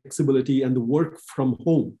for flexibility and the work from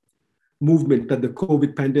home movement that the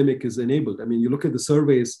COVID pandemic has enabled. I mean, you look at the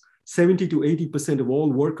surveys, 70 to 80% of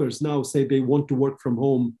all workers now say they want to work from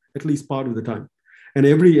home at least part of the time. And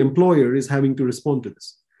every employer is having to respond to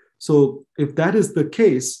this. So if that is the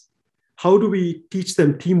case, how do we teach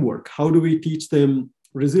them teamwork? How do we teach them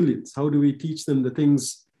resilience? How do we teach them the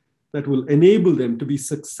things that will enable them to be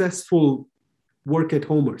successful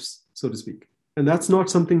work-at-homers, so to speak? And that's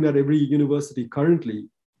not something that every university currently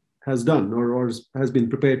has done or has been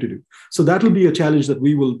prepared to do. So that will be a challenge that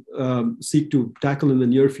we will seek to tackle in the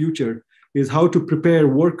near future, is how to prepare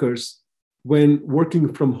workers when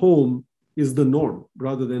working from home is the norm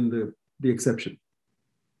rather than the exception.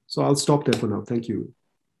 So I'll stop there for now. Thank you.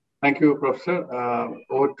 Thank you, Professor.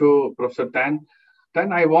 Over to Professor Tan.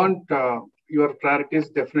 Tan, I want your priorities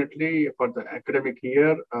definitely for the academic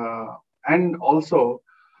year. And also,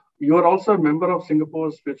 you are also a member of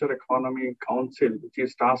Singapore's Future Economy Council, which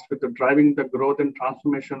is tasked with driving the growth and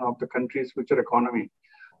transformation of the country's future economy.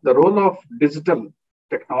 The role of digital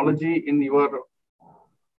technology in your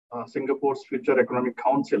Singapore's Future Economic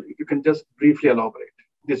Council, if you can just briefly elaborate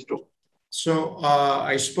these two. So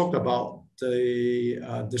I spoke about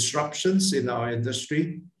the disruptions in our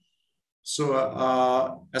industry. So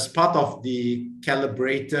as part of the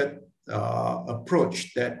calibrated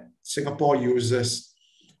approach that Singapore uses,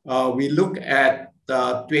 we look at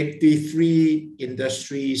 23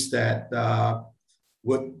 industries that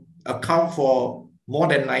would account for more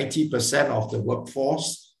than 90% of the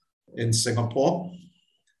workforce in Singapore.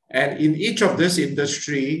 And in each of this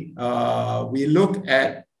industry, we look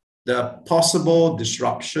at the possible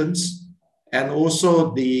disruptions and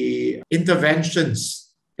also the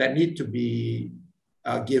interventions that need to be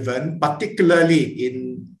given, particularly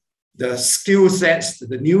in the skill sets,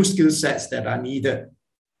 the new skill sets that are needed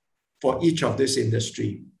for each of this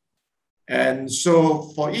industry. And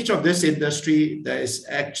so for each of this industry, there is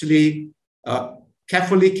actually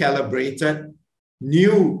carefully calibrated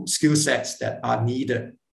new skill sets that are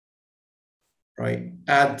needed, right?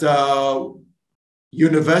 And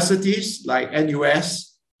universities like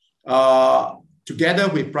NUS, together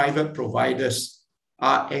with private providers,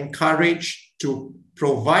 are encouraged to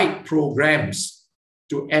provide programs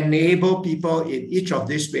to enable people in each of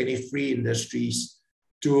these 23 industries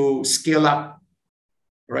to scale up,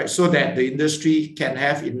 right? So that the industry can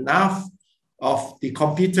have enough of the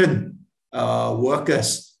competent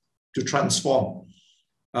workers to transform.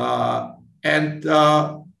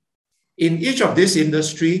 In each of this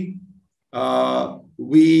industry,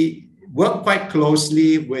 we work quite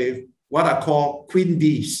closely with what are called queen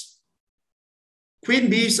bees. Queen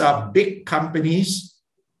bees are big companies,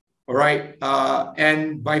 all right?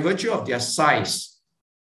 And by virtue of their size,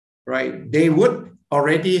 right, they would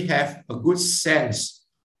already have a good sense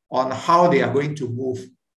on how they are going to move,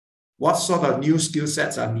 what sort of new skill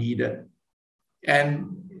sets are needed.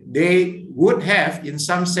 And they would have, in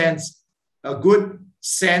some sense, a good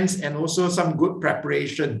sense and also some good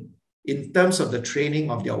preparation in terms of the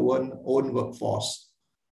training of their own workforce.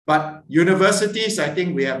 But universities, I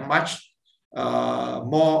think we have much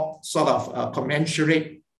more sort of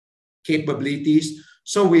commensurate capabilities.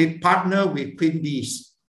 So we partner with queen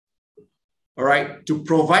bees, all right, to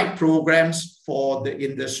provide programs for the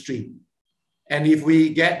industry. And if we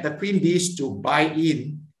get the queen bees to buy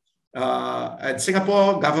in, and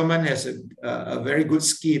Singapore government has a very good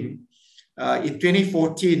scheme. In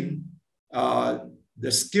 2014,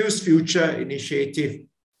 the Skills Future Initiative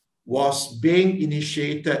was being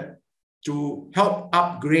initiated to help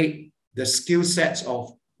upgrade the skill sets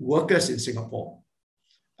of workers in Singapore.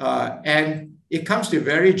 And it comes with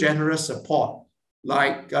very generous support.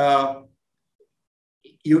 Like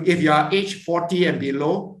if you are age 40 and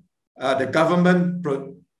below, the government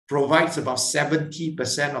provides about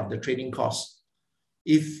 70% of the training costs.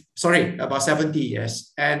 About 70,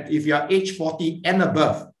 yes. And if you are age 40 and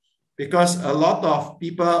above, because a lot of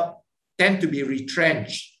people tend to be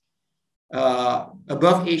retrenched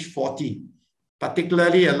above age 40,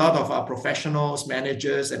 particularly a lot of our professionals,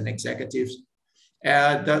 managers, and executives.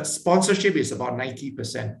 The sponsorship is about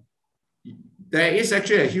 90%. There is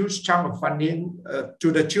actually a huge chunk of funding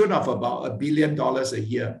to the tune of about $1 billion a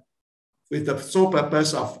year, with the sole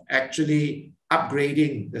purpose of actually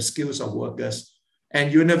upgrading the skills of workers.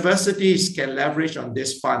 And universities can leverage on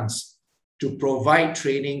these funds to provide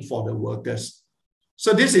training for the workers.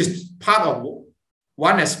 So this is part of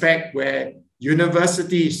one aspect where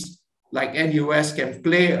universities like NUS can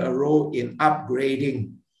play a role in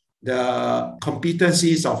upgrading the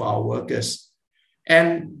competencies of our workers.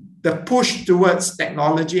 And the push towards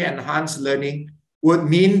technology-enhanced learning would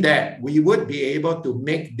mean that we would be able to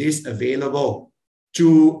make this available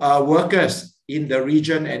to workers in the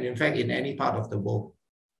region and in fact in any part of the world.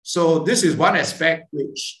 So this is one aspect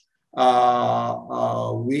which we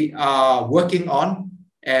are working on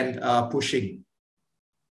and pushing.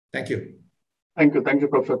 Thank you. Thank you,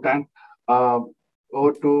 Professor Tan.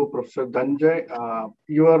 Over to Professor Dhanjay.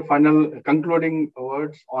 Your final concluding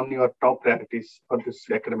words on your top priorities for this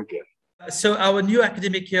academic year. So our new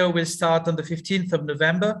academic year will start on the 15th of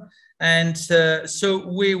November. And so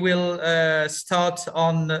we will start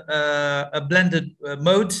on a blended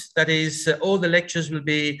mode. That is, all the lectures will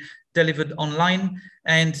be delivered online,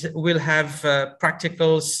 and we'll have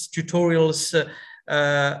practicals, tutorials,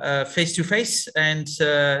 face-to-face. And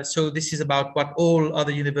so this is about what all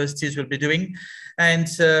other universities will be doing. And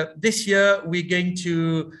this year we're going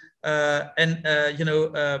to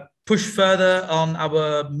push further on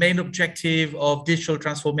our main objective of digital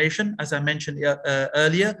transformation, as I mentioned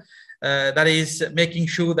earlier. That is making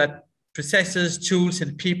sure that processes, tools,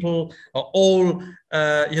 and people are all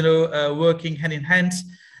working hand in hand.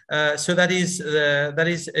 So that is a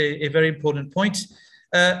very important point.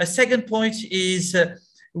 A second point is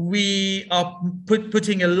we are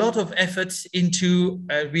putting a lot of efforts into,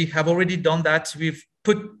 we have already done that. We've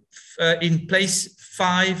put in place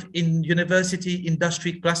 5 in university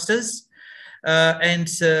industry clusters, and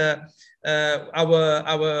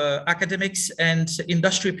our academics and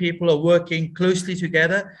industry people are working closely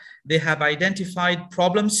together. They have identified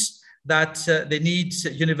problems that they need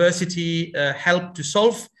university help to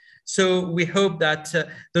solve. So we hope that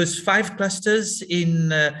those 5 clusters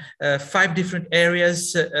in 5 different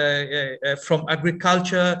areas, from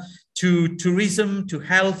agriculture to tourism, to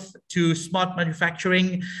health, to smart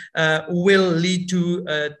manufacturing, will lead to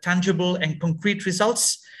tangible and concrete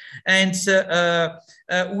results. And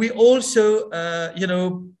we also,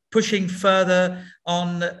 pushing further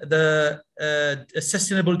on the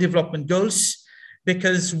Sustainable Development Goals,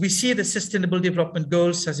 because we see the Sustainable Development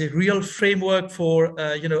Goals as a real framework for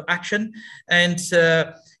action. And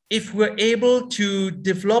if we're able to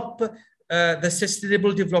develop the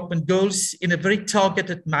Sustainable Development Goals in a very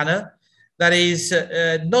targeted manner, that is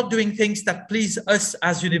not doing things that please us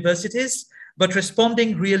as universities, but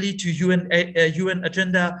responding really to UN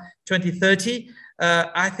Agenda 2030.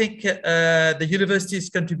 I think the university's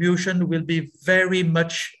contribution will be very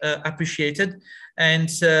much appreciated, and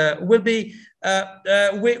we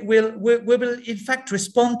will in fact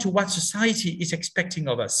respond to what society is expecting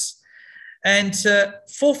of us. And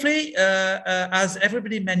fourthly, as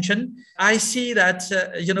everybody mentioned, I see that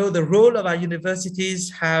the role of our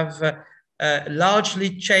universities have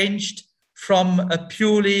largely changed from a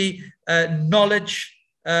purely knowledge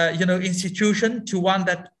institution to one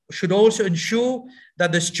that should also ensure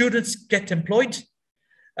that the students get employed.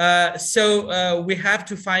 So we have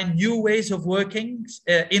to find new ways of working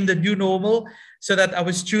in the new normal, so that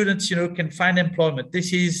our students, can find employment.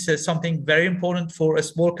 This is something very important for a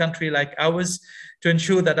small country like ours, to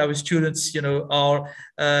ensure that our students, they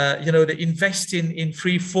invest in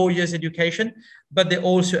 3-4 years education, but they're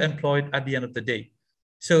also employed at the end of the day.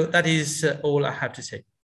 So that is all I have to say.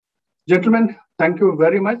 Gentlemen, thank you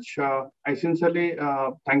very much. I sincerely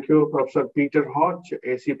thank you, Professor Peter Hodge,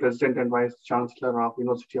 AC President and Vice-Chancellor of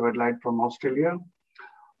University of Adelaide from Australia,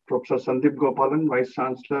 Professor Sandeep Gopalan,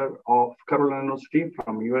 Vice-Chancellor of Gopalan University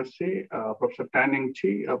from USA, Professor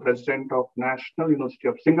Chye, President of National University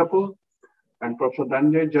of Singapore, and Professor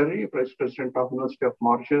Dhanjay, Vice President of University of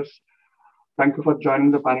Mauritius. Thank you for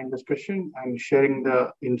joining the panel discussion and sharing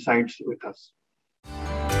the insights with us.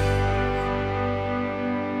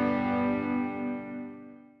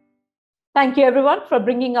 Thank you, everyone, for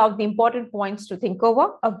bringing out the important points to think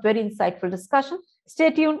over. A very insightful discussion. Stay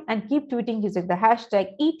tuned and keep tweeting using the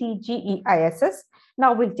hashtag ETGEISS.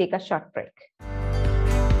 Now we'll take a short break.